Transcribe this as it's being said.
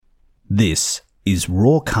This is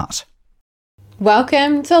Raw Cut.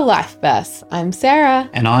 Welcome to Life Bus. I'm Sarah.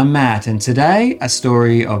 And I'm Matt, and today a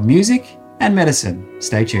story of music and medicine.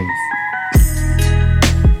 Stay tuned.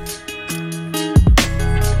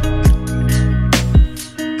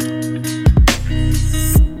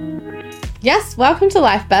 Yes, welcome to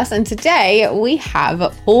Life Bus, and today we have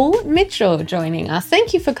Paul Mitchell joining us.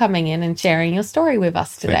 Thank you for coming in and sharing your story with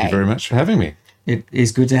us today. Thank you very much for having me. It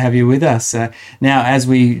is good to have you with us. Now, as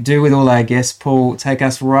we do with all our guests, Paul, take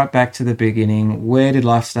us right back to the beginning. Where did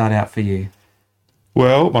life start out for you?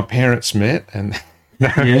 Well, my parents met and...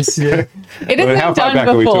 Yes, yeah. It has How been far done back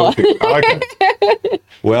are we before. talking? Okay.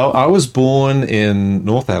 Well, I was born in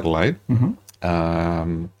North Adelaide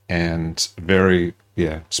and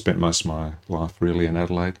spent most of my life really in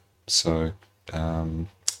Adelaide. So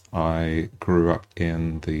I grew up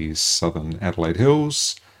in the southern Adelaide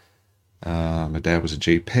Hills. My dad was a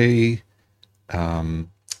GP,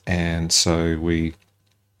 and so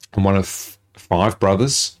I'm one of five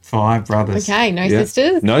brothers. Five brothers. Okay, no Yeah.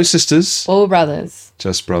 sisters? No sisters, All brothers.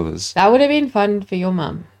 just brothers. That would have been fun for your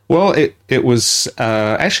mum. Well, it was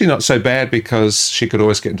actually not so bad because she could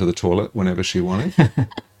always get into the toilet whenever she wanted.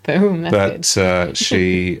 Boom, that's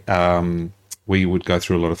good. But we would go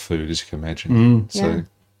through a lot of food, as you can imagine. So,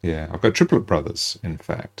 yeah, I've got triplet brothers, in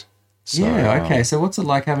fact. So, Yeah, okay. So what's it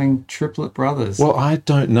like having triplet brothers? Well, I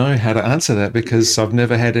don't know how to answer that because I've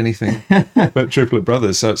never had anything but triplet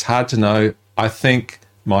brothers. So it's hard to know. I think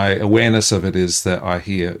my awareness of it is that I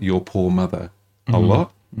hear your poor mother a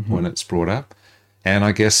lot when it's brought up. And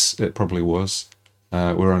I guess it probably was.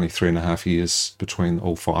 We're only 3.5 years between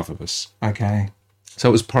all five of us. Okay. So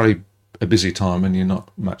it was probably a busy time and you're not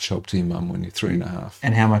much help to your mum when you're 3.5.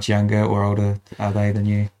 And how much younger or older are they than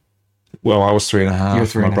you? Well, I was 3.5. You're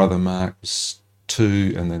 3.5. My brother Mark was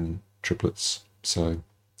 2 and then triplets. So,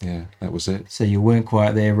 yeah, that was it. So you weren't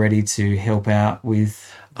quite there ready to help out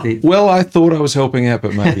with the... Well, I thought I was helping out,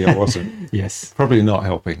 but maybe I wasn't. Yes. Probably not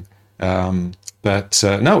helping. But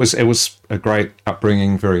no, it was a great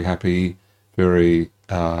upbringing, very happy, very...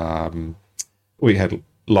 we had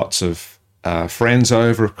lots of friends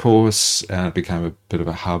over, of course, and it became a bit of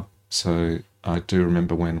a hub. So I do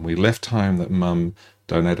remember when we left home that Mum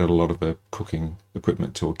donated a lot of the cooking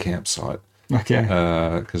equipment to a campsite Okay.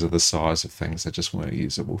 because of the size of things that just weren't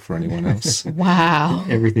usable for anyone else. Wow.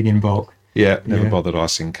 Everything in bulk. Yeah, never Yeah. bothered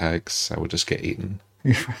icing cakes. They would just get eaten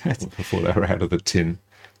before they were out of the tin.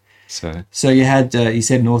 So So you had, you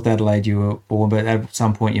said North Adelaide you were born, but at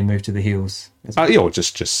some point you moved to the hills. yeah,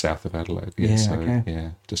 just south of Adelaide. Yeah, Yeah, so okay. yeah,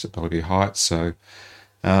 just at Bellevue Heights. So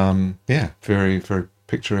yeah, very, very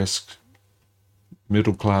picturesque,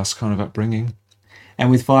 middle class kind of upbringing. And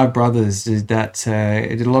with five brothers, did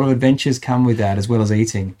a lot of adventures come with that as well as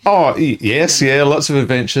eating? Oh, yes, yeah, lots of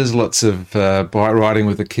adventures, lots of bike riding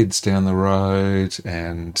with the kids down the road,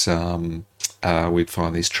 and we'd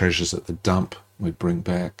find these treasures at the dump. We'd bring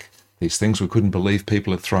back these things we couldn't believe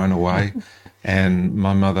people had thrown away, and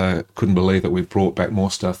my mother couldn't believe that we brought back more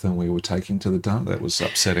stuff than we were taking to the dump. That was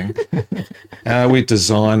upsetting. We'd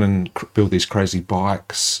design and build these crazy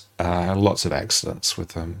bikes, lots of accidents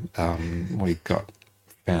with them. We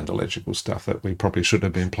found illegible stuff that we probably should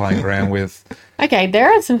have been playing around with. Okay, there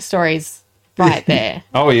are some stories right there.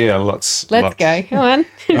 Oh, yeah, lots. Let's go. Come on.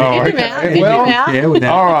 Oh, Get him okay. out. Get Well, him out. Yeah,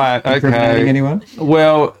 without All right, incriminating okay. anyone?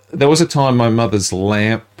 Well, there was a time my mother's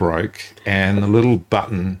lamp broke and the little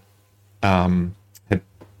button had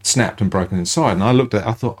snapped and broken inside. And I looked at it,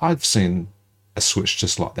 I thought, I've seen a switch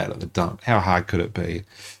just like that at the dump. How hard could it be?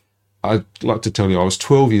 I'd like to tell you I was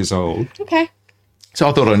 12 years old. Okay. So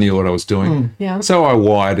I thought I knew what I was doing. Yeah. So I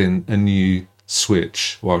wired in a new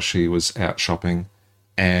switch while she was out shopping,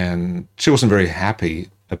 and she wasn't very happy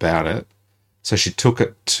about it. So she took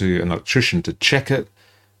it to an electrician to check it,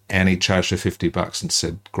 and he charged her $50 and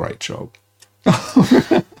said, "Great job."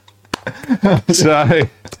 So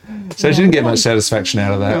she didn't get much satisfaction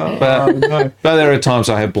out of that. But there are times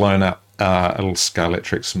I have blown up a little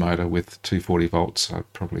Scalextric motor with 240 volts. So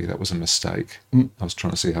probably that was a mistake. I was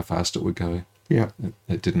trying to see how fast it would go. Yeah.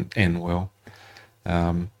 It didn't end well.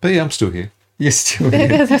 But yeah, I'm still here. You're still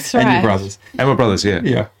here. That's And right. your brothers. And my brothers, yeah.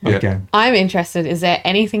 Yeah. Okay. I'm interested. Is there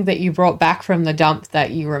anything that you brought back from the dump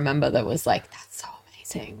that you remember that was like, that's so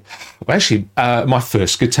amazing? Well, actually, my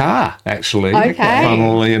first guitar, actually. Okay.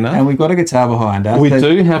 Funnily enough. And we've got a guitar behind us. We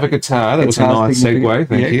do have a guitar. That was a Guitar's nice significant. segue.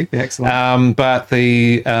 Thank Yeah, you. excellent. But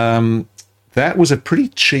that was a pretty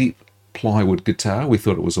cheap plywood guitar. We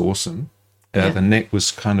thought it was awesome. The neck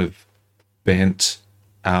was kind of bent.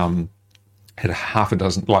 Had half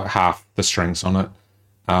the strings on it.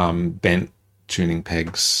 Bent tuning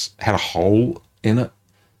pegs. Had a hole in it.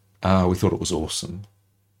 We thought it was awesome.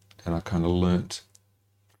 and I kind of learnt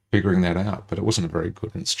figuring that out, but it wasn't a very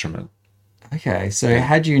good instrument. Okay, so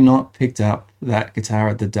had you not picked up that guitar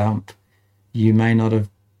at the dump, you may not have.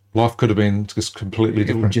 Life could have been just completely It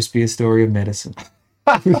would different. just be a story of medicine.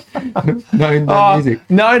 no music.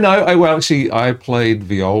 No. Well, actually, I played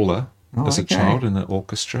viola as a okay. child in the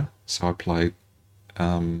orchestra. So I played,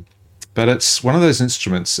 but it's one of those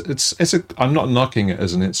instruments. I'm not knocking it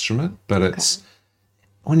as an instrument, but it's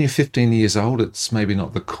when you're 15 years old, it's maybe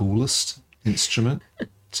not the coolest instrument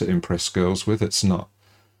to impress girls with. It's not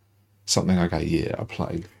something I go, yeah, I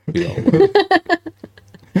played viola.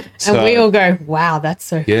 And we all go, wow, that's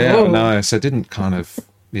so Yeah, cool. no. So it didn't kind of,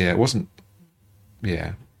 it wasn't,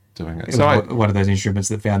 doing it. It So was one of those instruments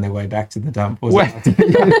that found their way back to the dump. Was Well,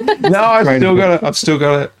 it? no, I've Grade still four. got it. I've still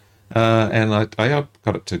got it, and I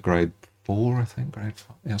got it to grade 4, I think, grade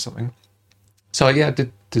 5, something. So I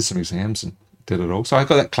did some exams and did it all. So I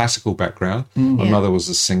got that classical background. My Yeah. mother was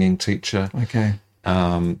a singing teacher, Okay.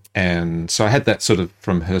 and so I had that sort of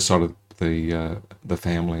from her side of the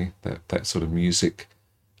family, that sort of music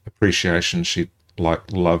appreciation. She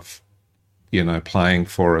love, playing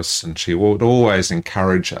for us, and she would always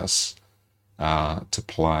encourage us to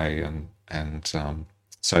play, and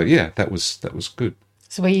so that was good.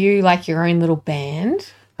 So were you like your own little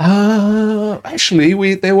band?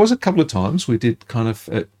 Actually, there was a couple of times we did kind of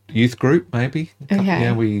at youth group, maybe. Okay.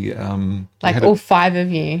 Yeah, we Like had all 5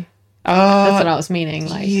 of you? That's what I was meaning.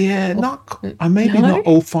 Like, maybe No? not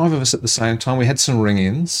all 5 of us at the same time. We had some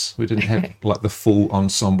ring-ins. We didn't have like the full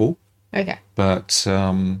ensemble, okay. but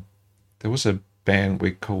there was a band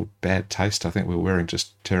we called Bad Taste. I think we were wearing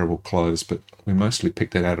just terrible clothes, but we mostly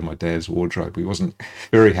picked it out of my dad's wardrobe. He wasn't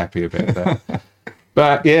very happy about that.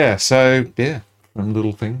 But from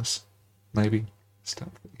little things, maybe stuff.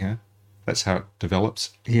 That's how it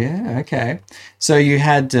develops. Yeah, okay. So you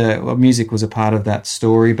had, music was a part of that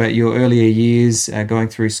story, but your earlier years going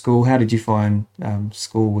through school, how did you find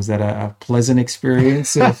school? Was that a pleasant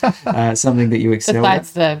experience or something that you excelled at?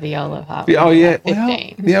 Besides the viola part. Yeah, when you were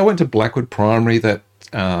 15. I went to Blackwood Primary. That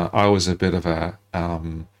I was a bit of a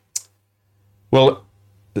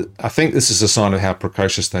I think this is a sign of how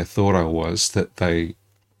precocious they thought I was. That they,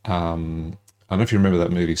 I don't know if you remember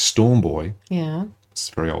that movie Storm Boy. Yeah. It's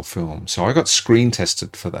a very old film. So I got screen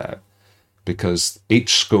tested for that because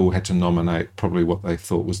each school had to nominate probably what they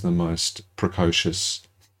thought was the most precocious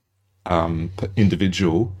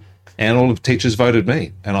individual, and all of the teachers voted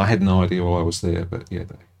me, and I had no idea why I was there. But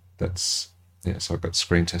so I got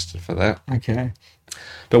screen tested for that. Okay.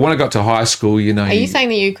 But when I got to high school, Are you saying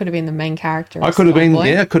that you could have been the main character? Of I could have been, Storm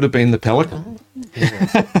Boy? I could have been the pelican.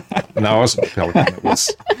 No, I wasn't the pelican. It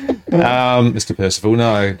was Mr. Percival.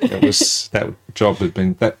 No, that job had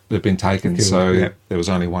been taken, so there was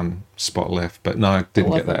only one spot left. But no,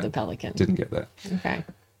 didn't get wasn't that. the pelican. Didn't get that. Okay.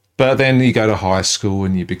 But then you go to high school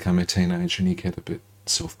and you become a teenager and you get a bit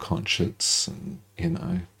self-conscious, and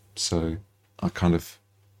so I kind of,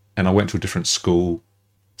 and I went to a different school,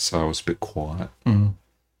 so I was a bit quiet. Mm.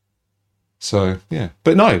 So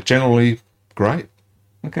but no, generally great.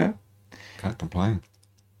 Okay. Can't complain.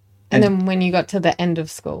 And then when you got to the end of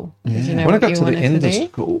school, did you know When I what got you to the wanted end to of do?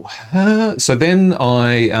 school, so then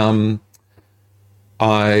I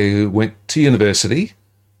went to university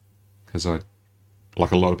because I,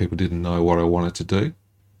 like a lot of people, didn't know what I wanted to do,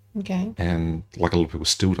 Okay. and like a lot of people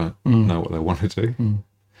still don't know what they want to do.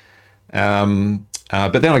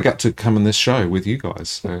 But then I got to come on this show with you guys,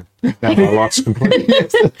 so now my life's complete.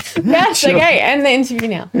 Yes, okay. And the interview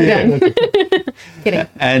now. Done. Kidding.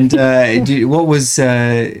 And what was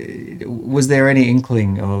there any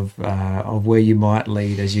inkling of where you might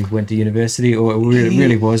lead as you went to university, or it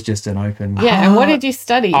really was just an open? Yeah, and what did you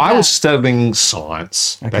study? I was studying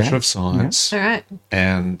science, Okay. Bachelor of Science. All right.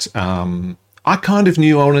 And I kind of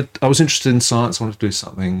knew I was interested in science. I wanted to do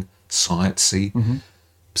something sciencey,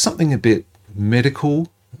 something a bit medical.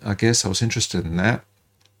 I guess I was interested in that.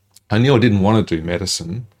 I knew I didn't want to do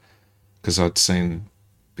medicine because I'd seen,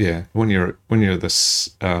 when you're this,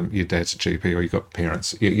 your dad's a GP or you've got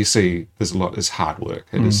parents, you see there's hard work.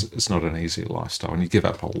 It's not an easy lifestyle, and you give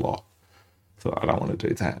up a lot. I thought, I don't want to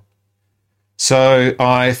do that. So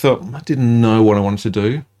I thought, I didn't know what I wanted to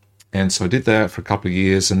do. And so I did that for a couple of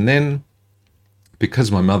years. And then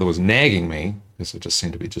because my mother was nagging me, because I just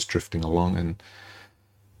seemed to be just drifting along, and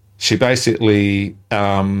she basically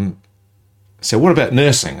said, what about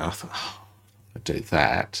nursing? And I thought, I'd do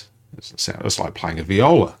that. It was like playing a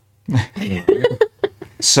viola.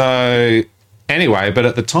 So anyway, but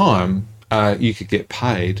at the time, you could get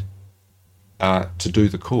paid to do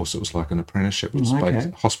the course. It was like an apprenticeship. It was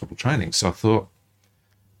like hospital training. So I thought,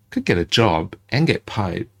 could get a job and get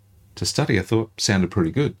paid to study. I thought sounded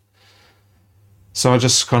pretty good. so I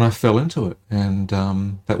just kind of fell into it, and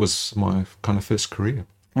that was my kind of first career.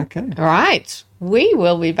 Okay. All right. We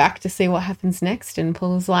will be back to see what happens next in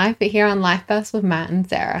Paul's life here on Life Burst with Matt and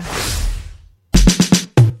Sarah.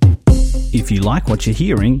 If you like what you're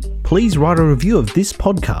hearing, please write a review of this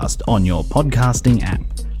podcast on your podcasting app,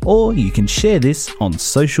 or you can share this on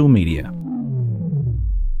social media.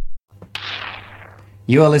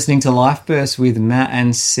 You are listening to Life Burst with Matt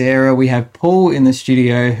and Sarah. We have Paul in the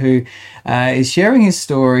studio who is sharing his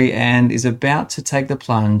story and is about to take the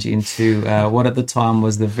plunge into what at the time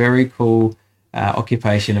was the very cool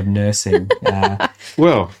occupation of nursing.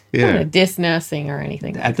 Well, yeah. Not diss nursing or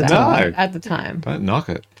anything At like the that. time. At the time. Don't knock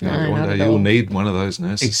it. No, One not day at you'll all. need one of those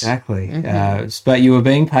nurses. Exactly. But you were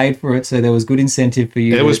being paid for it, so there was good incentive for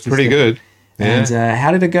you. It was to pretty step- good. Yeah. And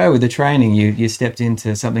how did it go with the training? You stepped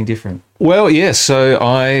into something different. Well, yes. So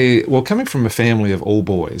coming from a family of all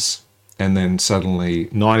boys, and then suddenly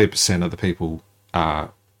 90% of the people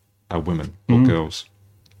are women or girls.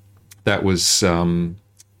 That was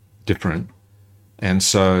different. And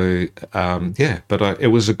so,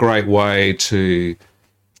 it was a great way to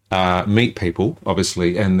meet people,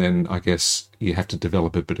 obviously, and then I guess you have to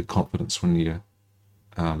develop a bit of confidence when you're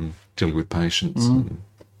dealing with patients, and,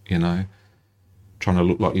 trying to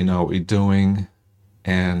look like you know what you're doing.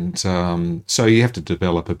 And so you have to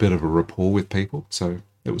develop a bit of a rapport with people. So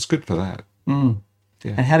it was good for that. And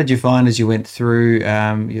how did you find as you went through,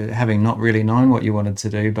 you having not really known what you wanted to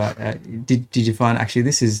do, but did you find actually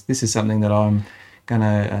this is something that I'm going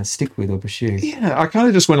to stick with or pursue? Yeah, I kind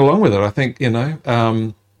of just went along with it, I think, and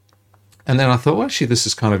then I thought, well, actually, this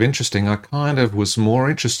is kind of interesting. I kind of was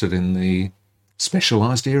more interested in the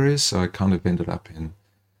specialised areas, so I kind of ended up in,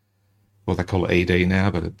 well, they call it ED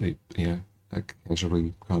now, but a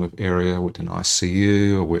casualty kind of area. I worked in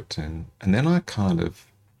ICU, and then I kind of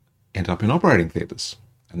ended up in operating theatres,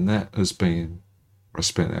 and that has been where I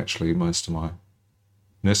spent actually most of my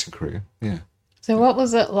nursing career. Yeah. So what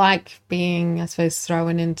was it like being, I suppose,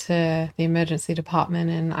 thrown into the emergency department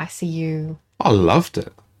and ICU? I loved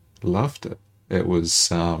it. Loved it. It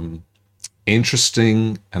was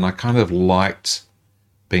interesting, and I kind of liked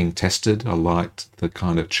being tested. I liked the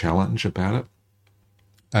kind of challenge about it.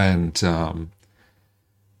 And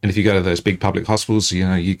if you go to those big public hospitals,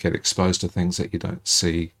 you get exposed to things that you don't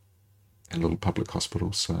see in little public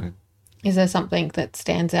hospitals. So, Is there something that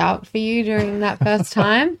stands out for you during that first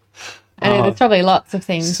time? I know there's probably lots of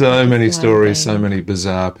things. so many One stories, thing. so many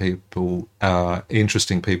bizarre people,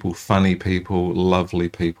 interesting people, funny people, lovely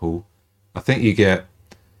people. I think you get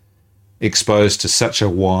exposed to such a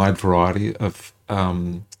wide variety of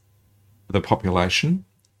the population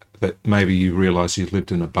that maybe you realise you've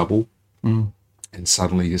lived in a bubble, and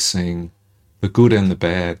suddenly you're seeing the good and the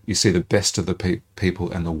bad. You see the best of the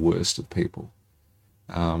people and the worst of people.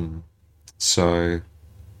 So,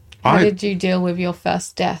 How did you deal with your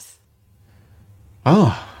first death?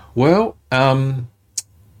 Oh, well,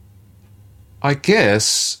 I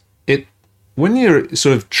guess when you're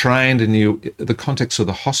sort of trained in the context of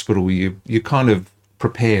the hospital, you're kind of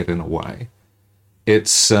prepared in a way.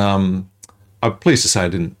 It's I'm pleased to say I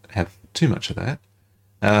didn't have too much of that,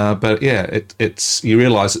 but yeah, it's you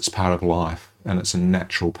realise it's part of life, and it's a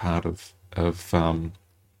natural part of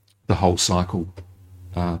the whole cycle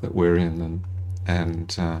that we're in,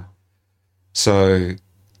 and so.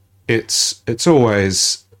 It's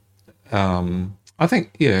always, I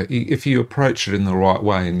think, if you approach it in the right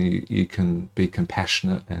way and you can be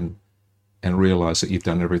compassionate and realise that you've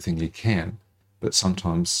done everything you can, but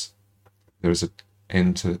sometimes there is an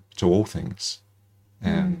end to all things.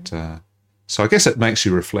 And so I guess it makes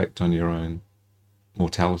you reflect on your own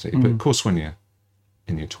mortality. But of course, when you're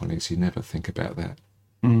in your 20s, you never think about that.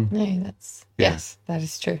 No, yes, that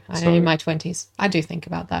is true. I know in my 20s, I do think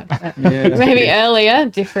about that. But Yeah. maybe earlier,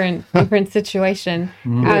 different situation.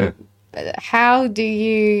 Yeah. How do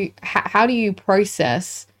you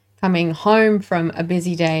process coming home from a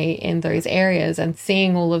busy day in those areas and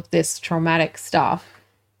seeing all of this traumatic stuff?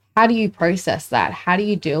 How do you process that? How do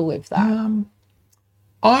you deal with that?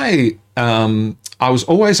 I was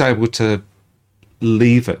always able to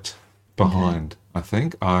leave it behind. I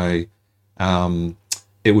think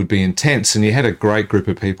it would be intense, and you had a great group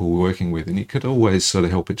of people working with, and you could always sort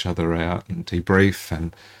of help each other out and debrief,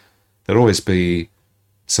 and there'd always be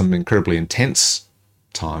some incredibly intense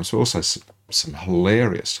times, but also some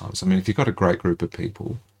hilarious times. I mean, if you've got a great group of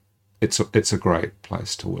people, it's a great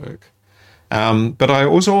place to work. But I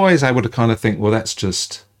was always able to kind of think, well,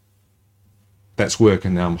 that's work,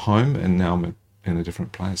 and now I'm home, and now I'm in a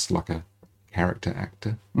different place, like a character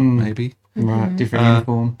actor, maybe. Right, different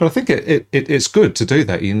uniform. But I think it's good to do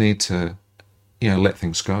that. You need to, let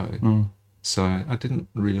things go. So I didn't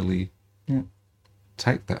really Yeah.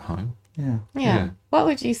 take that home. Yeah. Yeah. What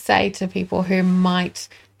would you say to people who might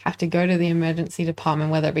have to go to the emergency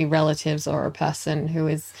department, whether it be relatives or a person who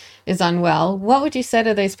is unwell? What would you say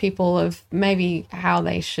to those people of maybe how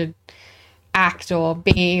they should act or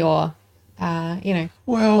be, or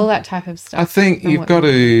all that type of stuff? I think and you've what got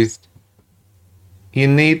you to, you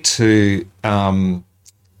need to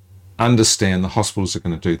understand the hospitals are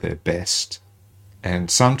going to do their best. And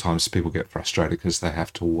sometimes people get frustrated because they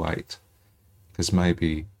have to wait, because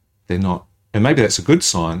maybe they're not, and maybe that's a good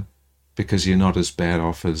sign, because you're not as bad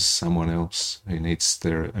off as someone else who needs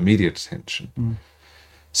their immediate attention.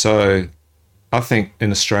 So I think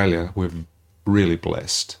in Australia, we're really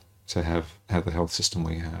blessed to have the health system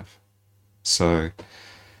we have. So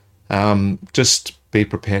just be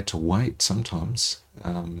prepared to wait sometimes.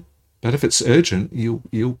 But if it's urgent,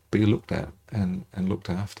 you'll be looked at and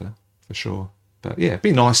looked after for sure. But yeah,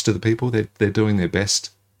 be nice to the people. They're doing their best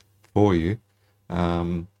for you,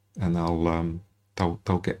 and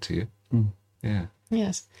they'll get to you. Yeah.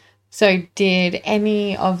 Yes. So did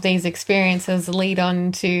any of these experiences lead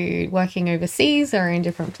on to working overseas or in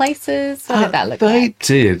different places? What did that look They like?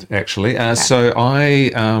 did, actually. So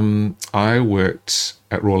I worked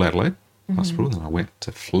at Royal Adelaide Hospital, and then I went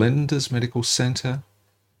to Flinders Medical Centre,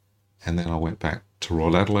 and then I went back to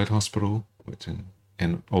Royal Adelaide Hospital, worked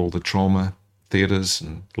in all the trauma theatres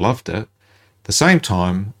and loved it. At the same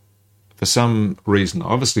time, for some reason, I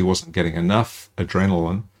obviously wasn't getting enough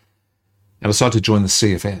adrenaline, and I decided to join the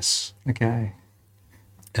CFS. Okay.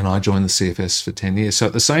 And I joined the CFS for 10 years. So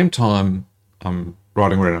at the same time I'm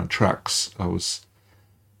riding around on trucks, I was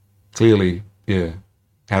clearly,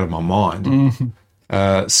 out of my mind.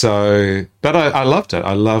 But I loved it.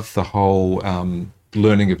 I loved the whole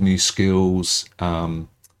learning of new skills. And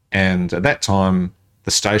at that time, the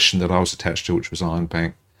station that I was attached to, which was Iron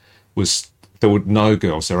Bank, there were no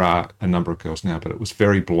girls. There are a number of girls now, but it was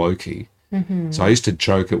very blokey. So I used to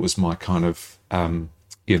joke it was my kind of,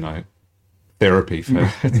 therapy for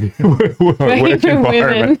work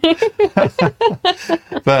environment.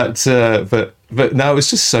 but no, it was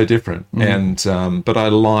just so different. And but I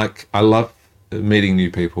love meeting new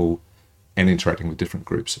people and interacting with different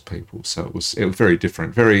groups of people. So it was very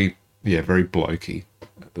different, very blokey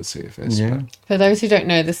at the CFS. Yeah. But For those who don't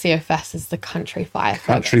know, the CFS is the country fire service.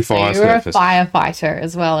 Country fire so you're service. a firefighter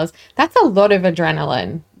as well as that's a lot of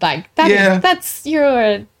adrenaline. Like that's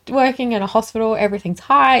you're working in a hospital, everything's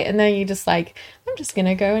high, and then you just like, I'm just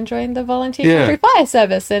gonna go and join the volunteer country fire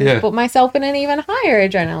service and put myself in an even higher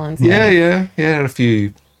adrenaline state. Yeah. Had a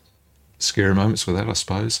few scary moments with that, I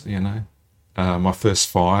suppose. My first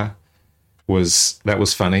fire was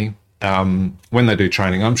funny. When they do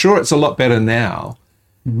training, I'm sure it's a lot better now.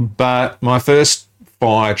 But my first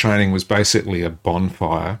fire training was basically a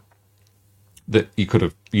bonfire that you could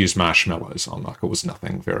have used marshmallows on. Like, it was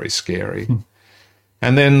nothing very scary.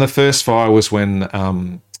 And then the first fire was when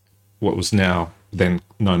what was now then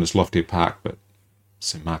known as Lofty Park, but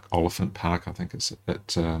St Mark Oliphant Park, I think it's at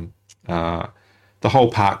the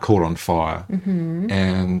whole park caught on fire.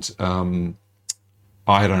 And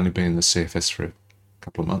I had only been in the CFS for a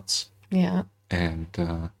couple of months. Yeah.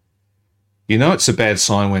 And it's a bad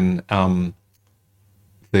sign when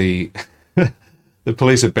the the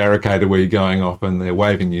police have barricaded where you're going off and they're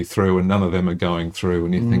waving you through and none of them are going through,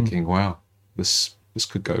 and you're thinking, wow, this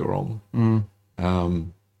could go wrong.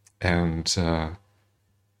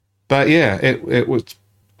 But yeah, it was,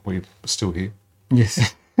 we're still here.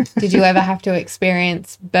 Yes. Did you ever have to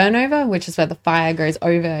experience burnover, which is where the fire goes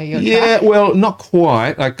over your truck? Well, not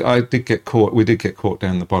quite. I did get caught. We did get caught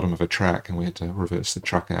down the bottom of a track, and we had to reverse the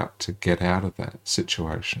truck out to get out of that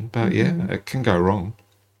situation. But yeah, it can go wrong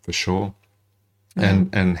for sure.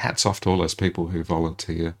 And hats off to all those people who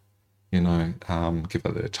volunteer, give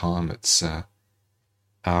it their time. It's a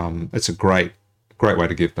great way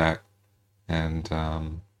to give back, and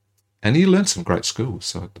you learn some great skills.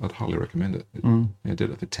 So I'd highly recommend it. I did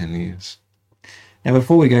it for 10 years. Now,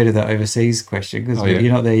 before we go to the overseas question, because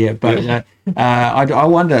you're not there yet, but Yeah. I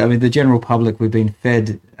wonder, I mean, the general public, we've been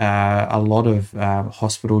fed a lot of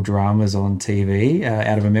hospital dramas on TV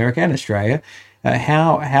out of America and Australia.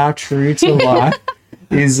 How true to life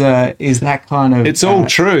is that kind of... It's all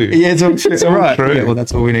true. Yeah, it's all true. It's all right. true. Yeah, well,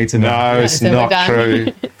 that's all we need to know. No, it's So we're not done. true.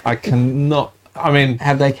 I cannot... I mean...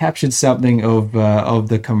 Have they captured something of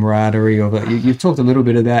the camaraderie? You've talked a little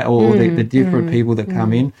bit of that, or the different people that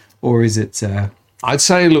come in, or is it... I'd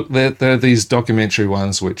say, look, there are these documentary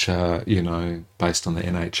ones which are, based on the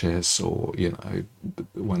NHS or,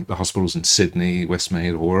 when the hospitals in Sydney,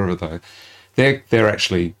 Westmead, or wherever they're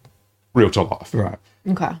actually real to life. Right.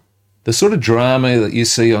 Okay. The sort of drama that you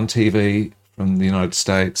see on TV from the United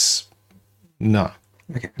States, no.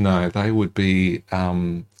 Okay. No, they would be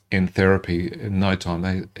in therapy in no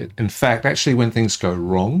time. In fact, actually, when things go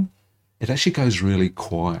wrong, it actually goes really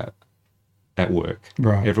quiet at work.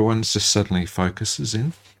 Right. Everyone's just suddenly focuses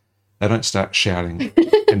in. They don't start shouting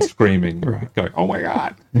and screaming, going, "Oh my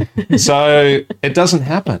God!" So it doesn't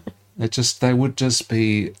happen. They would just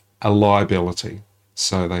be a liability.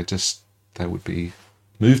 So they would be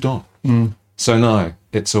moved on. So no,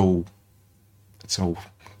 it's all.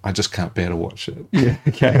 I just can't bear to watch it. Yeah,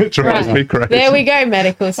 okay. It drives me crazy. There we go,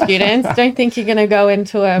 medical students. Don't think you're going to go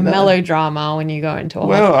into a melodrama when you go into a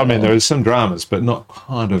Well, I hospital. mean, there is some dramas, but not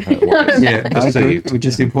kind of that way. Yeah, that's Perceived. good.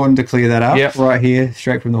 Just important to clear that up Yep. right here,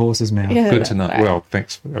 straight from the horse's mouth. Yeah, Good to know. that's right. Well,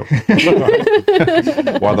 thanks.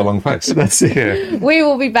 Why the long face? That's it. Yeah. We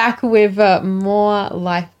will be back with more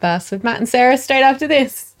Life Bursts with Matt and Sarah straight after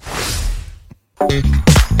this.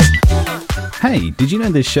 Hey, did you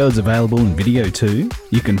know this show is available in video too?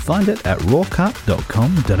 You can find it at rawcut.com.au.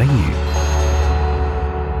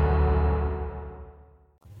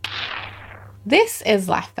 This is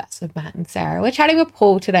Life Bursts with Matt and Sarah. We're chatting with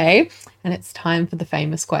Paul today, and it's time for the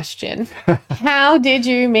famous question. How did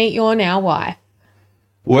you meet your now wife?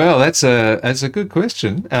 Well, that's a good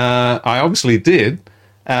question. I obviously did.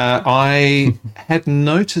 I had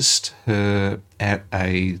noticed her at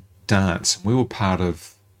a dance. We were part of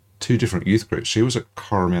 2 different youth groups. She was at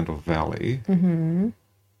Coromandel Valley, and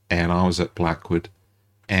I was at Blackwood.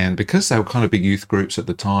 And because they were kind of big youth groups at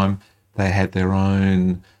the time, they had their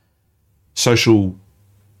own social,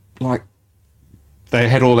 they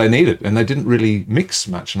had all they needed, and they didn't really mix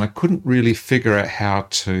much. And I couldn't really figure out how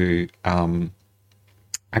to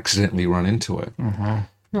accidentally run into her.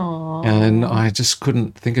 Aww. And I just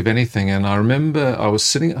couldn't think of anything. And I remember I was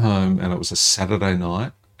sitting at home, and it was a Saturday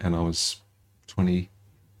night, and I was 22,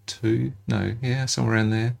 somewhere around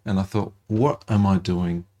there. And I thought, what am I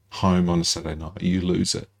doing home on a Saturday night? You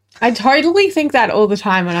lose it. I totally think that all the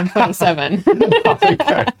time when I'm 27.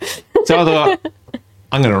 So I thought,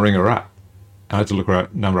 I'm going to ring her up. I had to look her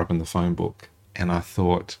number up in the phone book. And I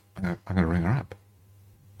thought, I'm going to ring her up.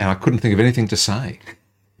 And I couldn't think of anything to say.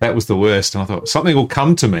 That was the worst. And I thought, something will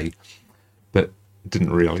come to me. But it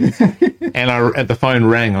didn't really. And at the phone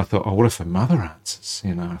rang. I thought, what if her mother answers?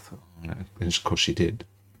 I thought, and of course she did.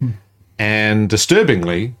 And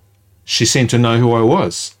disturbingly, she seemed to know who I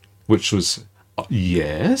was, which was,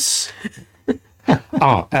 yes. And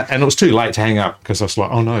it was too late to hang up because I was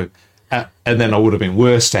like, oh no. And then I would have been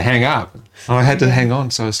worse to hang up. And I had to hang on.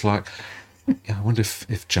 So I was like, I wonder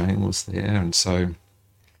if Jane was there. And so,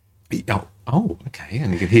 oh, okay.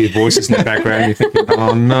 And you could hear voices in the background. You're thinking,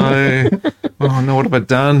 oh no, what have I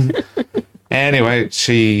done? Anyway,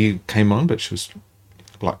 she came on, but she was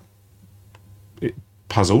like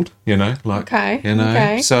puzzled,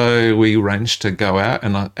 Okay. So we arranged to go out,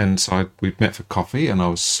 and we met for coffee, and I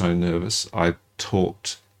was so nervous. I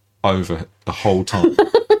talked over the whole time.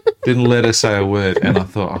 Didn't let her say a word, and I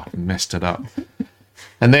thought, I messed it up.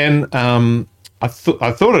 And then I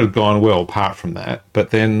thought it had gone well apart from that, but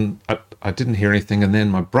then I didn't hear anything, and then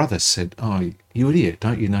my brother said, oh, you idiot,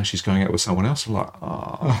 don't you know she's going out with someone else? I'm like,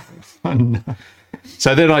 oh no.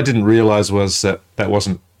 So then I didn't realise was that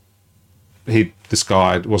wasn't, this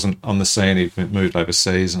guy wasn't on the scene, he'd moved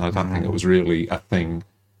overseas, and I don't think it was really a thing.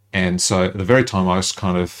 And so at the very time I was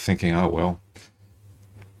kind of thinking, oh well,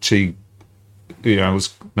 she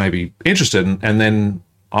was maybe interested, and then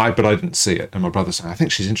but I didn't see it. And my brother said, I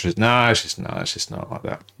think she's interested. No, she's not like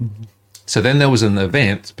that. Mm-hmm. So then there was an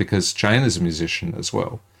event, because Jane is a musician as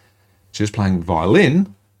well. She was playing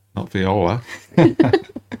violin, not viola.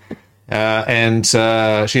 And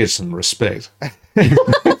she had some respect.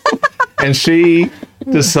 And she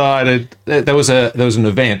decided there was an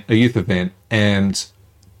event, a youth event, and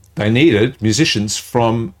they needed musicians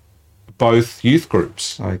from both youth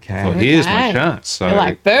groups. Okay. So here's my chance. So You're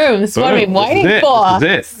like, boom, this is what I've been waiting for.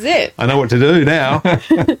 This is it. I know what to do now.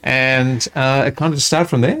 And it kind of started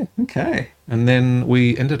from there. Okay. And then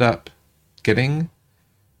we ended up getting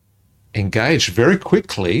engaged very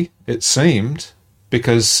quickly, it seemed,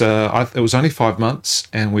 because it was only 5 months,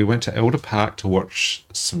 and we went to Elder Park to watch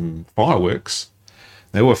some fireworks.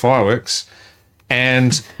 There were fireworks,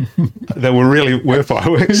 and there were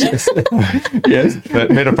fireworks. Yes,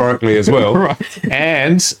 but metaphorically as well. Right.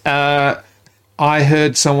 And I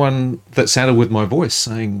heard someone that sounded with my voice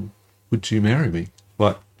saying, "Would you marry me?"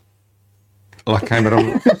 Like came at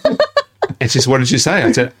and she said, "What did you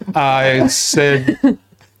say?" I said,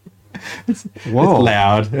 whoa.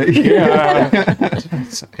 Loud. Yeah.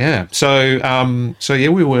 So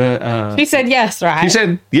we were. She said yes, right? She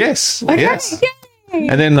said yes. Okay. Yes.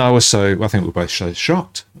 And then I think we were both so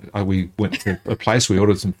shocked. We went to a place, we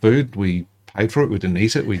ordered some food, we paid for it, we didn't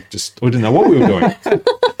eat it, we didn't know what we were doing.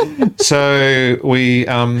 So we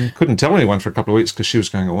couldn't tell anyone for a couple of weeks because she was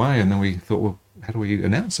going away, and then we thought, well, how do we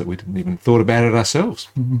announce it? We didn't even thought about it ourselves.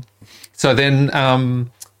 Mm-hmm. So then,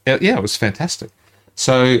 it was fantastic.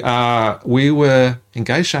 So we were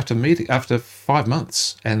engaged after 5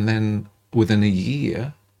 months, and then within a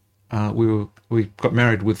year, we got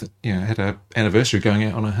married had an anniversary going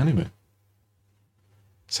out on a honeymoon.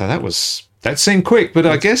 So that seemed quick, but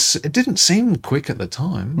I guess it didn't seem quick at the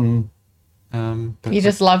time. But you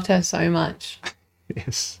just loved her so much.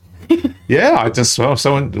 Yes. Yeah,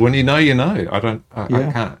 when you know, you know. I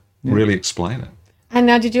can't really explain it. And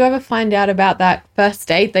now, did you ever find out about that first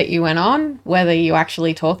date that you went on, whether you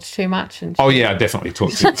actually talked too much? Oh, yeah, I definitely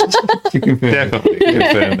talked too much. Definitely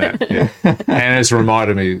confirm that, yeah. And it's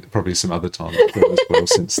reminded me probably some other times as well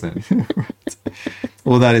since then. Right.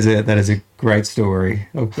 Well, that is a great story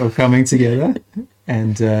of coming together.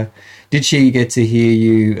 And did she get to hear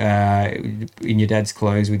you in your dad's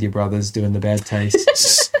clothes with your brothers doing the bad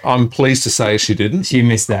taste? I'm pleased to say she didn't. She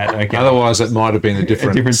missed that. Okay. Otherwise, it might have been a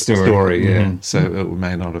different story. Yeah. Mm-hmm. So it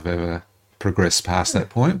may not have ever progressed past that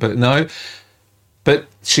point. But no. But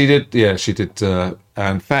she did. Yeah, she did.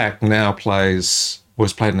 In fact, now was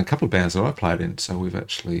played in a couple of bands that I played in. So we've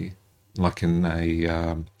actually, like in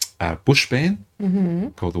a bush band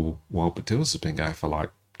called the Wild Patills, has been going for like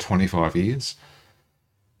 25 years.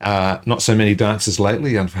 Not so many dances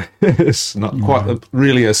lately. It's not quite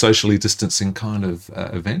really a socially distancing kind of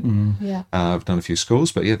event. Yeah, I've done a few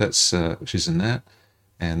schools, but yeah, that's she's in that,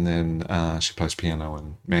 and then she plays piano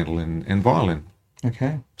and mandolin and violin.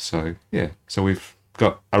 Okay. So yeah, so we've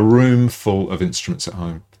got a room full of instruments at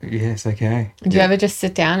home. Yes. Okay. Do you ever just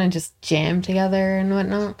sit down and just jam together and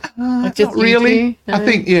whatnot? Not really. No? I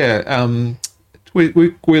think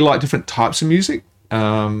we like different types of music.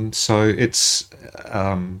 So it's,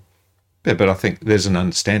 but I think there's an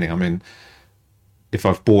understanding. I mean, if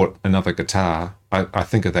I've bought another guitar, I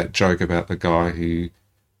think of that joke about the guy who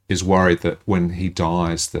is worried that when he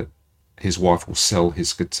dies that his wife will sell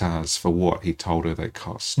his guitars for what he told her they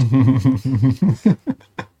cost.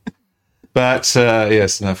 But,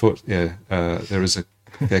 yes, there is a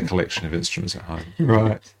fair collection of instruments at home.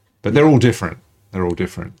 Right. But they're all different.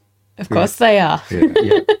 Of course they are.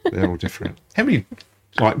 Yeah, they're all different. How many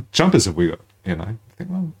jumpers have we got? I think,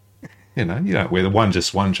 well, you don't wear one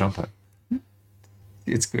jumper.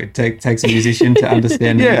 It's good. Takes a musician to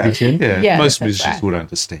understand the musician. Yeah. Most musicians would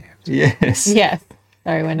understand. Yes. Yes.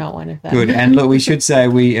 Sorry, we're not one of them. Good. And look, we should say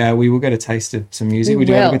we will get a taste of some music. We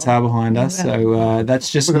do have a guitar behind us, so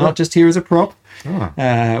that's just not just here as a prop. Oh.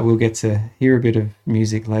 We'll get to hear a bit of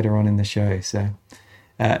music later on in the show. So.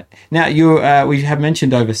 Now we have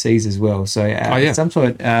mentioned overseas as well. So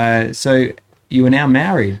so you are now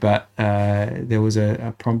married, but there was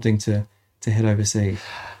a prompting to head overseas.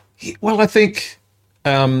 Well, I think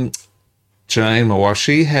Jane, my wife,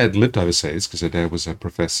 she had lived overseas because her dad was a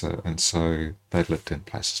professor, and so they'd lived in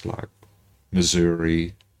places like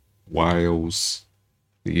Missouri, Wales,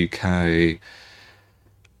 the UK.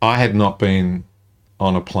 I had not been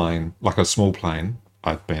on a plane, like a small plane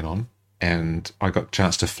I'd been on. And I got a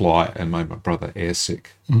chance to fly and made my brother airsick.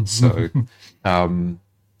 So,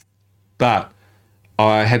 but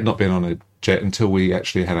I had not been on a jet until we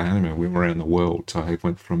actually had a honeymoon. We were around the world. So I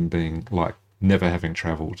went from being like never having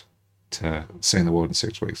travelled to seeing the world in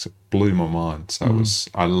 6 weeks. It blew my mind. So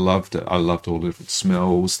I loved it. I loved all the different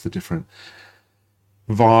smells, the different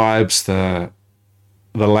vibes, the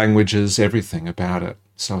languages, everything about it.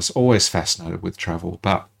 So I was always fascinated with travel.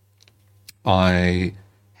 But I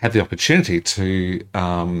had the opportunity to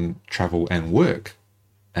travel and work.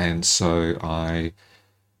 And so I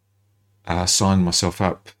signed myself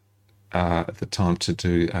up at the time to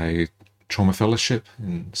do a trauma fellowship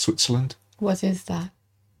in Switzerland. What is that?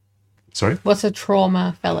 Sorry? What's a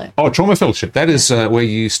trauma fellowship? Oh, trauma fellowship. That is where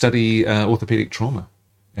you study orthopedic trauma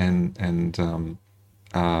and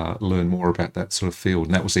learn more about that sort of field.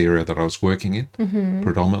 And that was the area that I was working in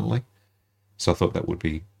predominantly. So I thought that would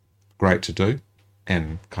be great to do.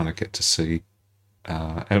 And kind of get to see,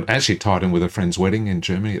 and actually tied in with a friend's wedding in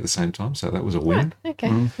Germany at the same time, so that was a win.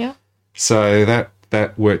 Okay, yeah. So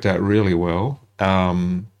that worked out really well,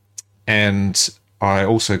 and I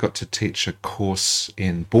also got to teach a course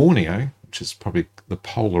in Borneo, which is probably the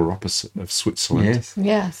polar opposite of Switzerland.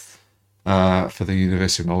 Yes. For the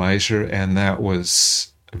University of Malaysia, and that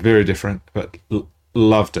was very different, but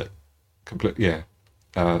loved it completely. Yeah.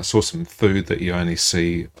 Saw some food that you only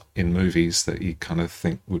see in movies that you kind of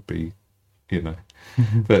think would be,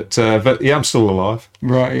 But yeah, I'm still alive.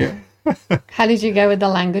 Right, yeah. How did you go with the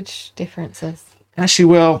language differences? Actually,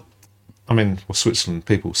 well, Switzerland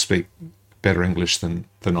people speak better English than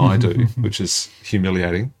I do, which is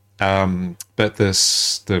humiliating. But the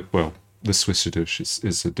Swiss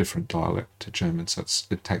is a different dialect to German, so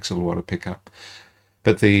it takes a while to pick up.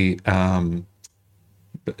 But it's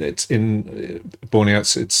in Borneo.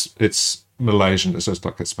 It's Malaysian. So it's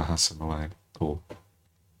like it's Bahasa Malay, or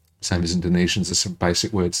same as Indonesians. There's some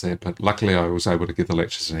basic words there. But luckily, I was able to give the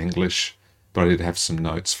lectures in English. But I did have some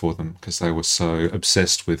notes for them because they were so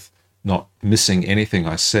obsessed with not missing anything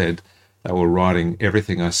I said. They were writing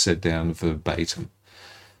everything I said down verbatim.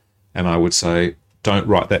 And I would say, don't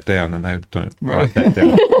write that down. And they don't write that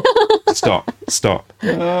down. Stop.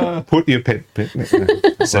 Put your pen.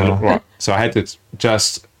 So, look, right. So I had to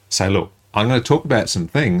just say, look, I'm going to talk about some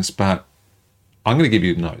things, but I'm going to give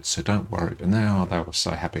you notes, so don't worry. And now they were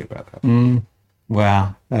so happy about that.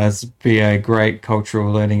 Wow, that's be a great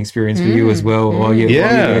cultural learning experience for you as well while you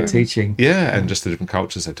were teaching. Yeah, and just the different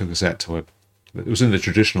cultures. They took us out to it was in the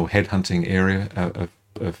traditional headhunting area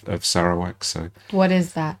of Sarawak. So what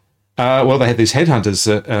is that? Well, they had these headhunters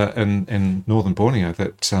in northern Borneo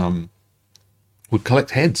that would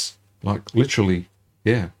collect heads, like literally,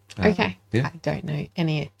 yeah. Okay, yeah. I don't know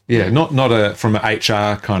any. Yeah, not from an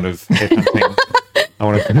HR kind of headhunting.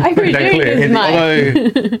 I presume it's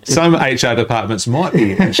although some HR departments might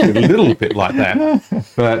be actually a little bit like that,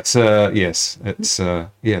 but yes, it's they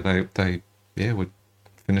would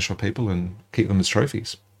finish our people and keep them as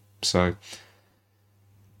trophies. So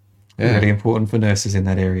really important for nurses in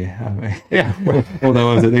that area. Yeah,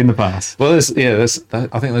 although I was in the past. Well, I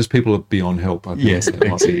think those people are beyond help. Yes,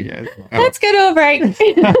 Let's go to a break.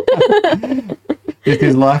 This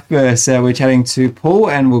is Life Verse. We're chatting to Paul,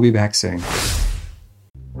 and we'll be back soon.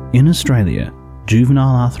 In Australia,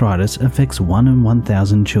 juvenile arthritis affects 1 in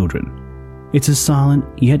 1,000 children. It's a silent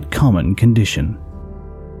yet common condition.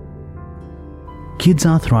 Kids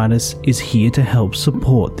Arthritis is here to help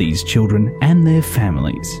support these children and their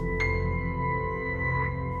families.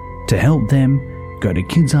 To help them, go to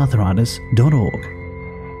kidsarthritis.org.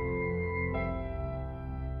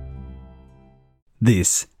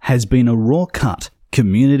 This has been a Raw Cut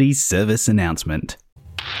community service announcement.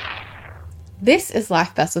 This is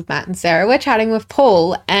Life Best with Matt and Sarah. We're chatting with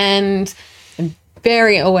Paul, and I'm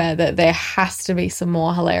very aware that there has to be some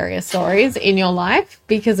more hilarious stories in your life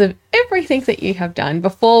because of everything that you have done.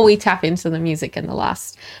 Before we tap into the music in the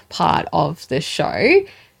last part of the show,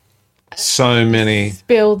 so many.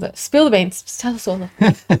 Spill the beans. Tell us all.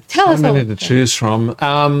 Tell us all. Many to choose from.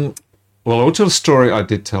 Well, I will tell a story I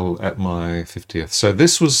did tell at my 50th. So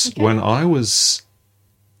this was when I was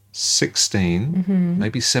 16,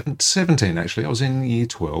 maybe 17 actually. I was in year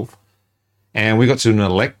 12, and we got to an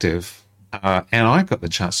elective, and I got the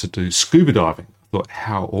chance to do scuba diving. I thought,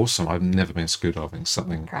 how awesome. I've never been scuba diving,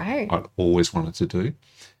 something I'd always wanted to do.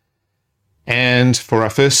 And for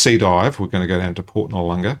our first sea dive, we're going to go down to Port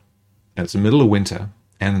Noarlunga, and it's the middle of winter,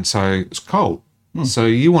 and so it's cold. So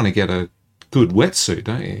you want to get a good wetsuit,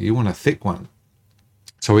 don't you? You want a thick one.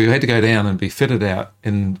 So we had to go down and be fitted out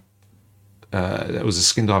in it was a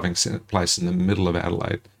skin diving place in the middle of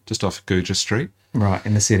Adelaide, just off Guja Street. Right,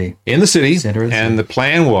 in the city. In the city. And the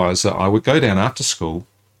plan was that I would go down after school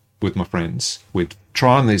with my friends. We'd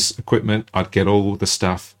try on this equipment. I'd get all the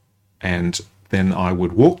stuff. And then I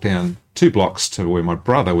would walk down 2 blocks to where my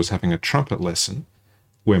brother was having a trumpet lesson,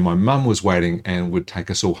 where my mum was waiting and would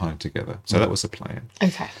take us all home together. So that was the plan.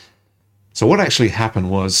 Okay. So what actually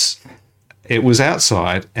happened was it was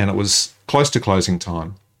outside and it was close to closing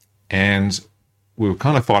time. And we were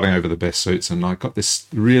kind of fighting over the best suits, and I got this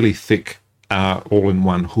really thick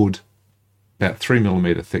all-in-one hood, about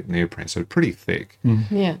 3mm thick neoprene, so pretty thick.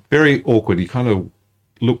 Yeah. Very awkward. You kind of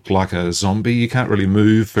looked like a zombie. You can't really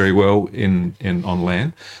move very well on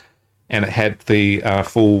land. And it had the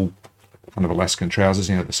full kind of Alaskan trousers,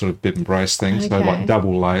 the sort of bib and brace thing, so like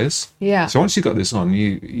double layers. Yeah. So once you got this on,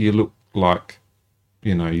 you look like,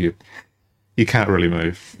 you can't really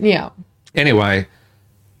move. Yeah. Anyway,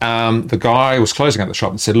 the guy was closing up the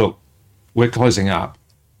shop and said, look, we're closing up.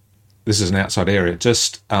 This is an outside area.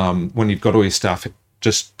 Just when you've got all your stuff,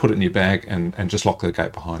 just put it in your bag and just lock the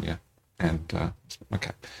gate behind you. And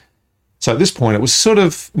okay. So at this point, it was sort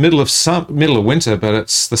of middle of winter,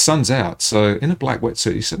 but the sun's out. So in a black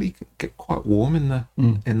wetsuit, you said you can get quite warm in a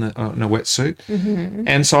wetsuit. Mm-hmm.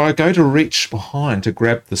 And so I go to reach behind to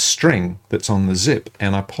grab the string that's on the zip,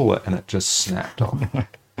 and I pull it, and it just snapped off.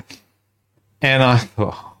 And I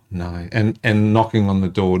thought, oh, no. And knocking on the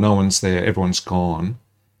door, no one's there, everyone's gone.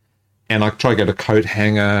 And I try to get a coat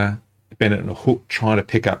hanger, bend it in a hook, trying to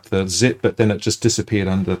pick up the zip, but then it just disappeared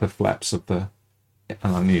under the flaps of the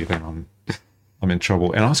and I knew then I'm in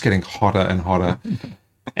trouble. And I was getting hotter and hotter,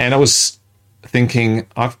 and I was thinking,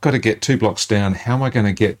 I've got to get 2 blocks down. How am I going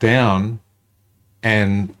to get down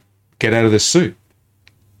and get out of this suit?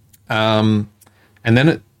 And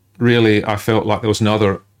then I felt like there was no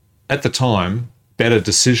other, at the time, better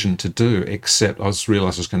decision to do, except I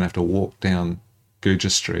realised I was going to have to walk down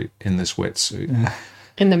Guja Street in this wetsuit.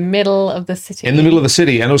 In the middle of the city. In the middle of the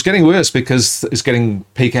city. And it was getting worse because it's getting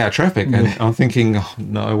peak hour traffic. And I'm thinking, oh,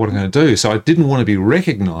 no, what am I going to do? So I didn't want to be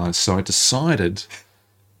recognised. So I decided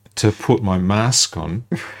to put my mask on.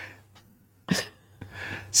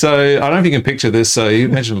 So I don't know if you can picture this. So you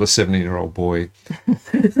imagine a 17-year-old boy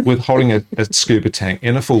holding a scuba tank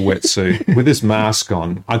in a full wetsuit with his mask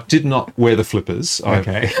on. I did not wear the flippers.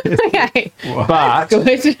 Okay. Okay. But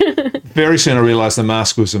Good. very soon I realised the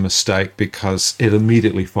mask was a mistake because it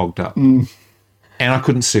immediately fogged up. And I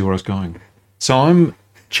couldn't see where I was going. So I'm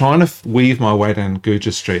trying to weave my way down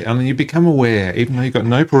Guja Street, and then you become aware, even though you've got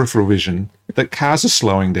no peripheral vision, that cars are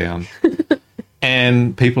slowing down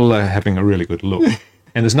and people are having a really good look.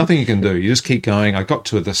 And there's nothing you can do. You just keep going. I got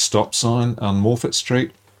to the stop sign on Morfett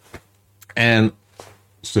Street, and it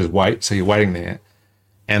says wait. So you're waiting there.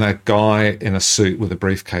 And a guy in a suit with a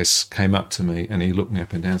briefcase came up to me, and he looked me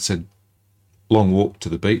up and down and said, "Long walk to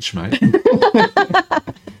the beach, mate."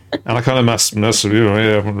 And I kind of must have,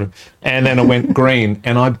 and then it went green,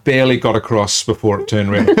 and I barely got across before it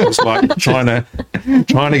turned red. It was like trying to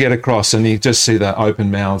get across, and you just see the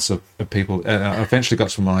open mouths of people. And I eventually got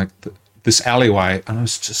to this alleyway, and I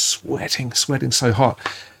was just sweating so hot.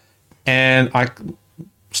 And my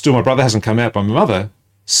brother hasn't come out, but my mother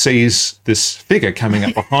sees this figure coming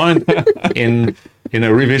up behind her in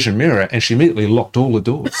a rear vision mirror, and she immediately locked all the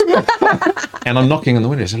doors. And I'm knocking on the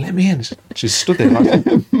window. I said, "Let me in." She stood there like,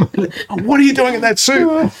 "What are you doing in that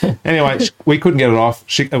suit?" Anyway, we couldn't get it off.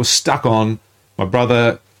 It was stuck on. My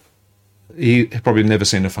brother, he probably never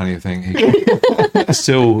seen a funnier thing. He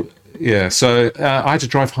still, yeah. So I had to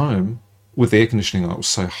drive home with the air conditioning on. It was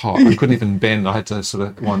so hot. I couldn't even bend. I had to sort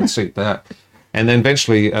of wind the seat back. And then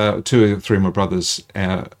eventually 2 or 3 of my brothers,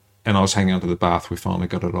 and I was hanging onto the bath. We finally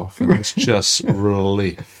got it off. And it was just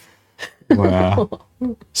relief. Wow.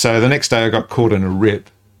 So the next day I got caught in a rip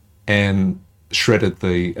and shredded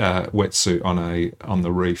the wetsuit on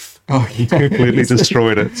the reef. Oh, yeah. Completely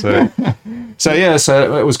destroyed it. So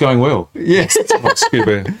it was going well. Yes. My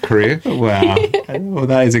scuba career. Wow. Well,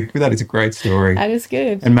 that is a great story. That is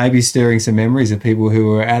good. And maybe stirring some memories of people who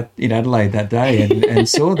were in Adelaide that day and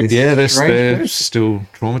saw this. Yeah, they're strange still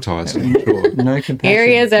traumatised. I'm sure. No compassion. Here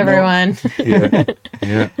he is, everyone.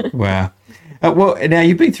 Yeah. Wow. Well, now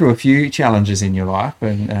you've been through a few challenges in your life,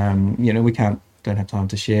 and we don't have time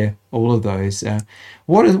to share all of those.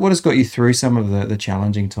 What has got you through some of the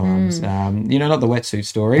challenging times? Not the wetsuit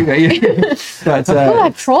story, but All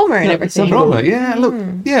that trauma and everything. Trauma, yeah. Look,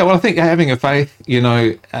 yeah. Well, I think having a faith,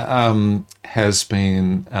 has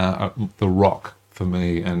been the rock for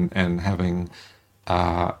me, and having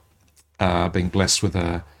been blessed with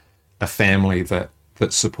a family that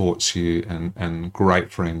supports you, and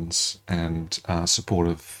great friends, and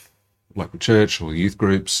supportive local church or youth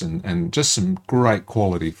groups, and just some great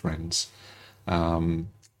quality friends,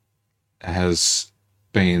 has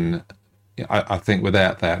been, I think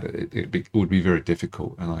without that it would be very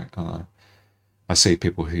difficult. And I see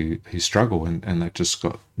people who struggle and they've just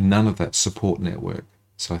got none of that support network.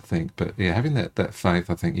 So I think, but yeah, having that faith,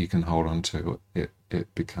 I think you can hold on to it.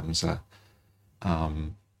 It becomes a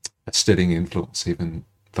steadying influence, even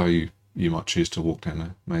though you might choose to walk down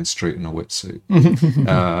a main street in a wetsuit.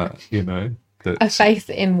 A faith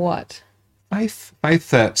in what? Faith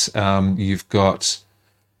that you've got,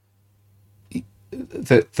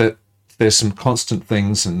 that there's some constant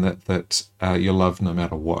things, and that you're loved no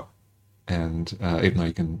matter what. And even though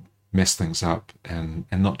you can mess things up and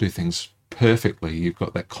not do things perfectly, you've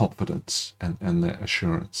got that confidence and that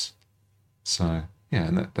assurance. So yeah,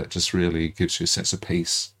 and that just really gives you a sense of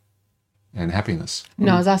peace and happiness.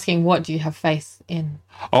 No, I was asking, what do you have faith in?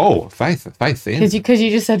 Oh, faith in. Because you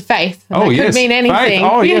just said faith. Oh, that yes. could mean anything. Faith.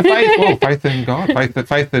 Oh, yeah, faith. Well, faith in God.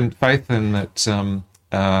 Faith in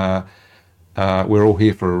that we're all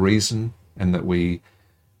here for a reason, and that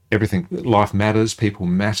life matters, people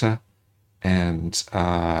matter, and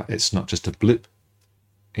it's not just a blip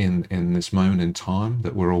in this moment in time,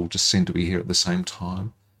 that we're all just seem to be here at the same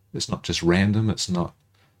time. It's not just random. It's not.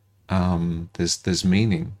 There's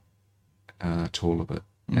meaning to all of it,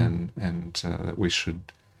 and that we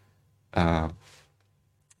should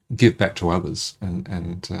give back to others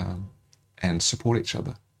and support each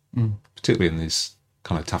other, particularly in these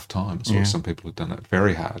kind of tough times where some people have done it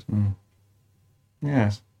very hard.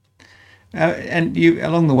 Yeah. And you,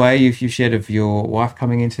 along the way, you've shared of your wife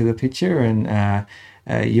coming into the picture, and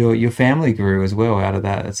your family grew as well out of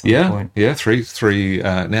that at some point. Yeah, three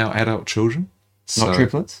now adult children. Not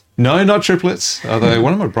triplets? No, not triplets. Although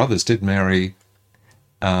one of my brothers did marry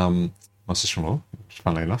my sister-in-law,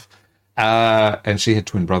 funnily enough, and she had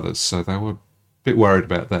twin brothers, so they were a bit worried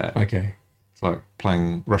about that. Okay. It's like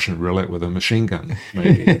playing Russian roulette with a machine gun,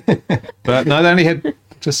 maybe. But no, they only had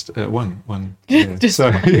just one. Yeah.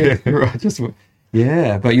 Right, just one.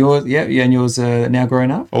 Yeah, but yours, and yours now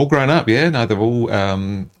grown up? All grown up, yeah. No, they've all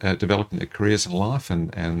developing their careers in life,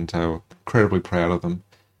 and we're incredibly proud of them,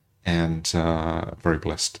 and very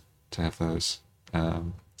blessed to have those.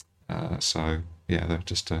 So yeah, they're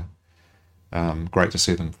just great to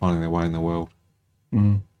see them finding their way in the world.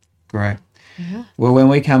 Great. Yeah. Well, when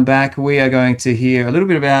we come back, we are going to hear a little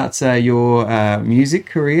bit about your music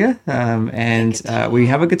career, and we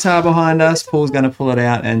have a guitar behind us. Paul's going to pull it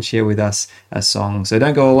out and share with us a song. So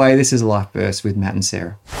don't go away. This is Life Burst with Matt and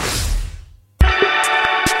Sarah.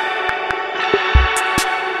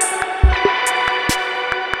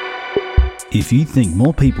 If you think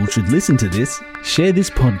more people should listen to this, share this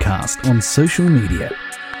podcast on social media.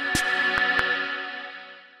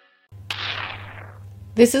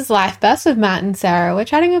 This is Life Burst with Matt and Sarah. We're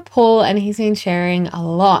chatting with Paul, and he's been sharing a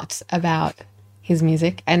lot about his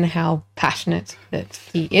music and how passionate that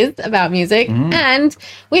he is about music. And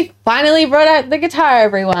we finally brought out the guitar,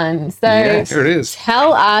 everyone. So here it is.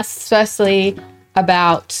 Tell us firstly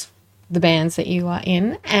about the bands that you are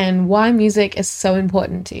in and why music is so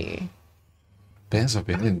important to you. Bands I've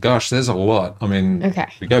been in. Gosh, there's a lot. I mean, Okay.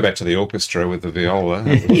 We go back to the orchestra with the viola.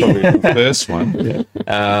 That was probably the first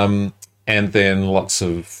one. And then lots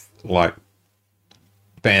of like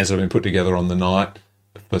bands that have been put together on the night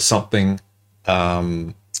for something.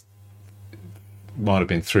 Might have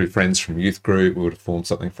been through friends from youth group. We would have formed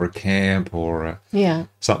something for a camp or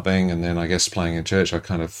something. And then I guess playing in church,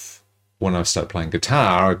 when I started playing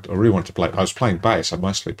guitar, I really wanted to play. I was playing bass. I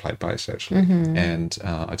mostly played bass actually, and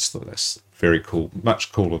I just thought that's very cool,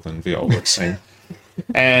 much cooler than viola, it seemed.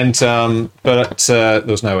 And but there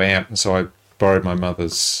was no amp, and so I borrowed my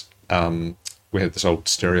mother's. We had this old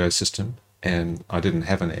stereo system, and I didn't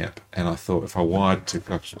have an amp. And I thought if I wired to,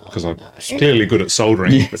 because I'm clearly good at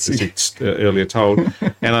soldering, as you earlier told,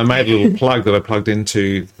 and I made a little plug that I plugged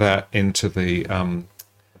into the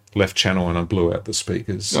left channel, and I blew out the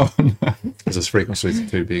speakers. Oh, no. Because the frequencies are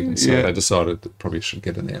too big, and so they decided that probably should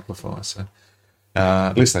get an amplifier. So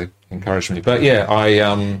at least they encouraged me. But yeah,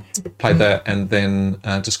 I played that, and then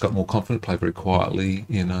just got more confident, played very quietly,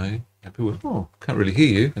 you know. And people were, can't really hear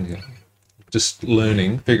you, and just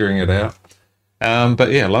learning, figuring it out.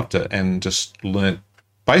 But yeah, loved it, and just learnt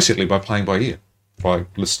basically by playing by ear, by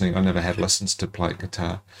listening. I never had lessons to play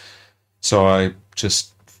guitar, so I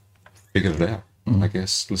just figured it out. I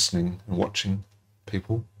guess listening and watching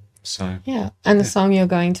people. So and the song you're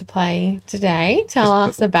going to play today, tell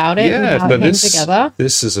us about it and how it came together.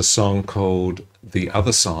 This is a song called "The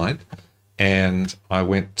Other Side," and I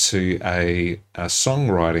went to a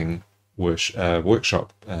songwriting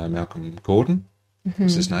workshop. Malcolm Gordon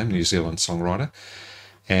is his name, New Zealand songwriter,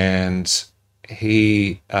 and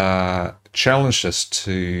he challenged us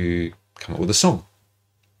to come up with a song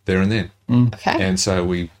there and then. Okay. And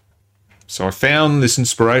so I found this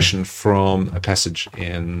inspiration from a passage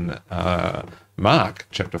in Mark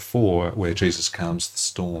chapter 4 where Jesus calms the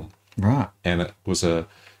storm. Right. And it was a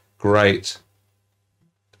great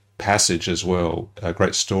passage as well, a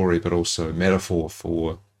great story, but also a metaphor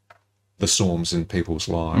for the storms in people's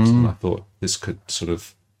lives. And I thought this could sort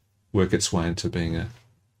of work its way into being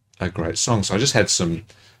a great song. So I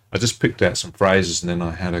just picked out some phrases, and then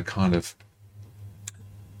I had a kind of,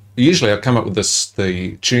 usually I come up with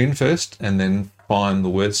the tune first and then find the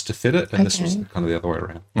words to fit it. And this was kind of the other way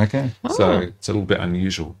around. Okay. So it's a little bit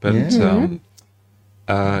unusual, but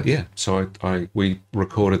so we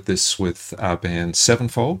recorded this with our band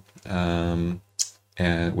Sevenfold, and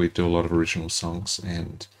we do a lot of original songs,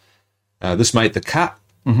 and this made the cut.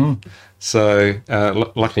 So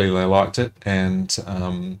luckily they liked it, and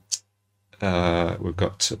we've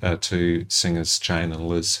got two singers, Jane and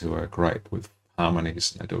Liz, who are great with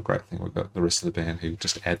harmonies, and they do a great thing. We've got the rest of the band who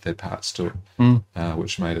just add their parts to it,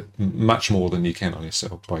 which made it much more than you can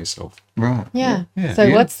by yourself. Right. Yeah. So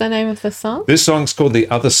what's the name of the song? This song's called The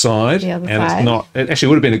Other Side. The Other and Side. It's not, it actually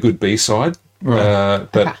would have been a good B-side, Right.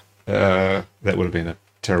 but that would have been a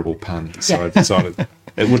terrible pun. So I decided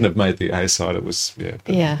it wouldn't have made the A-side. It was, the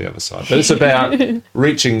other side. But it's about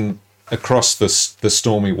reaching across the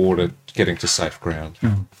stormy water, getting to safe ground.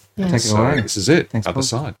 Take it away. This is it. Thanks, Other Paul.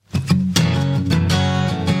 Side.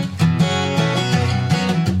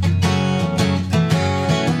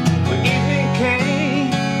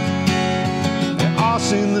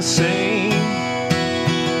 seem the same.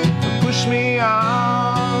 Push me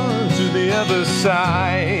on to the other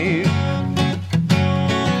side.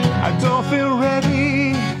 I don't feel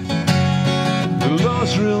ready. The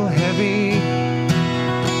load's real heavy.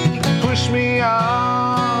 Push me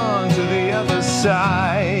on to the other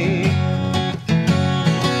side.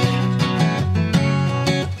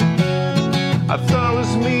 I thought it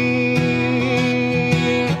was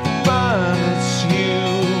me, but it's you.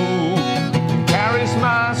 Carries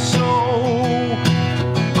my soul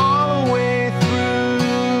all the way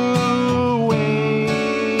through, away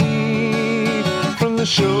from the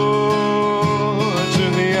shore to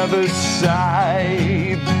the other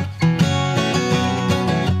side.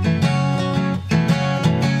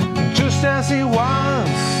 Just as he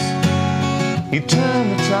wants, he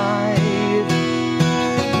turned the tide.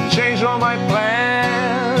 Changed all my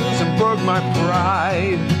plans and broke my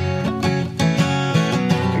pride.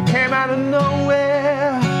 It came out of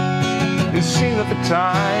nowhere, it seemed at the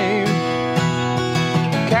time.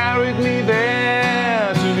 Carried me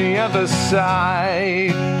there to the other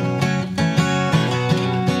side.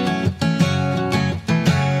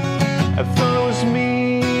 I thought it was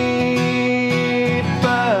me,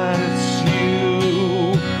 but it's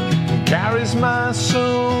you. It carries my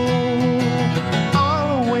soul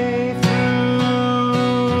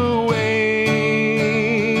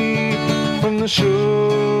the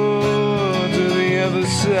shore to the other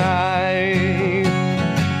side.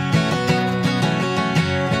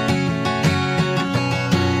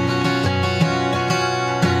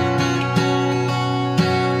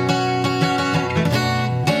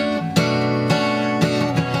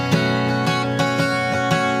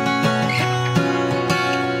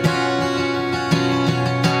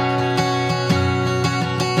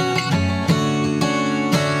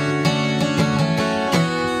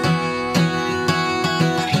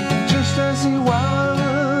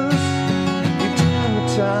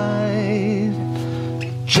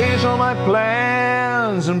 Changed all my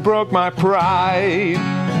plans and broke my pride.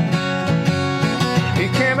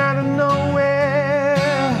 It came out of nowhere,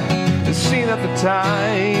 it seemed at the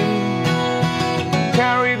time.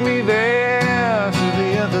 Carried me there to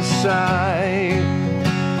the other side.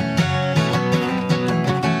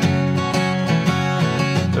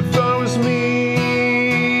 I thought it was me,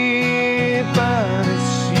 but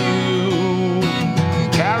it's you.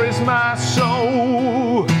 It carries my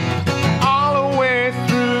soul all the way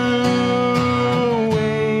through,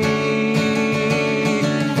 away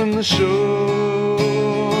from the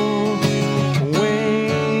shore, away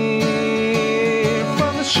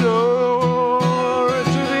from the shore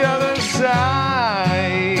to the other side.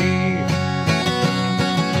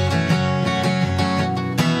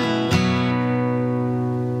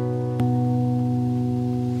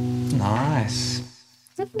 Nice.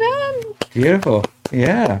 Done. Beautiful.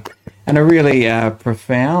 Yeah. And a really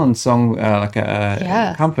profound song,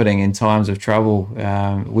 comforting in times of trouble,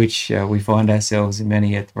 which we find ourselves in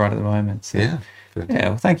many right at the moment. So, Yeah.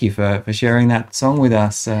 well, thank you for sharing that song with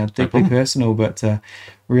us. Deeply personal, but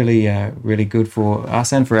really, really good for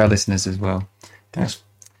us and for our listeners as well. Thanks.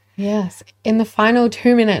 Yes. In the final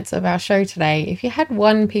 2 minutes of our show today, if you had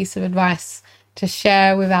one piece of advice to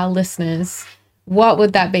share with our listeners, what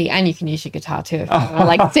would that be? And you can use your guitar too if you want to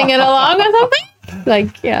like sing it along or something.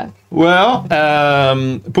 Like, yeah. Well,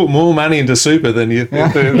 put more money into super than you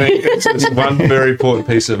think. It's one very important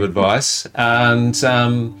piece of advice. And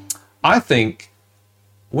I think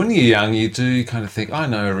when you're young, you do kind of think, I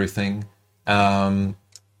know everything. But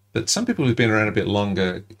some people who've been around a bit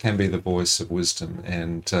longer can be the voice of wisdom.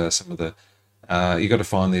 And some of the, you got to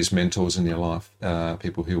find these mentors in your life,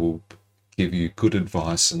 people who will give you good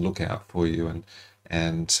advice and look out for you.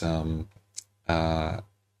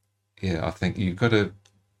 Yeah, I think you've got to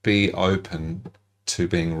be open to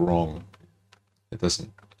being wrong. It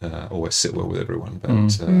doesn't always sit well with everyone, but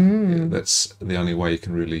yeah, that's the only way you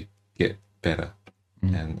can really get better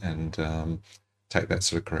and take that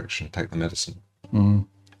sort of correction, take the medicine.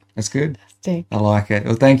 That's good. Fantastic. I like it.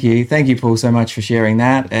 Well, thank you, Paul, so much for sharing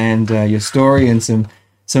that and your story and some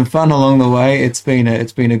fun along the way. It's been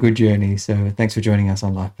a good journey. So thanks for joining us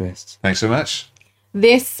on Life Bursts. Thanks so much.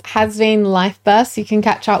 This has been Life Bursts. You can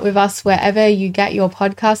catch up with us wherever you get your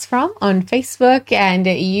podcasts from, on Facebook and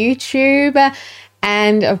YouTube,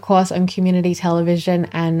 and of course on community television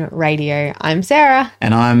and radio. I'm Sarah.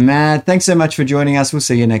 And I'm Matt. Thanks so much for joining us. We'll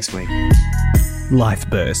see you next week. Life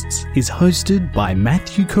Bursts is hosted by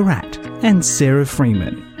Matthew Karat and Sarah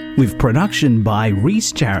Freeman, with production by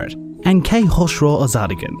Reese Jarrett and Kay Hoshraw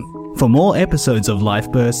Ozadigan. For more episodes of Life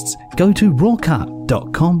Bursts, go to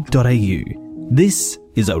rawcut.com.au. This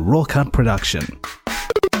is a Raw Cut production.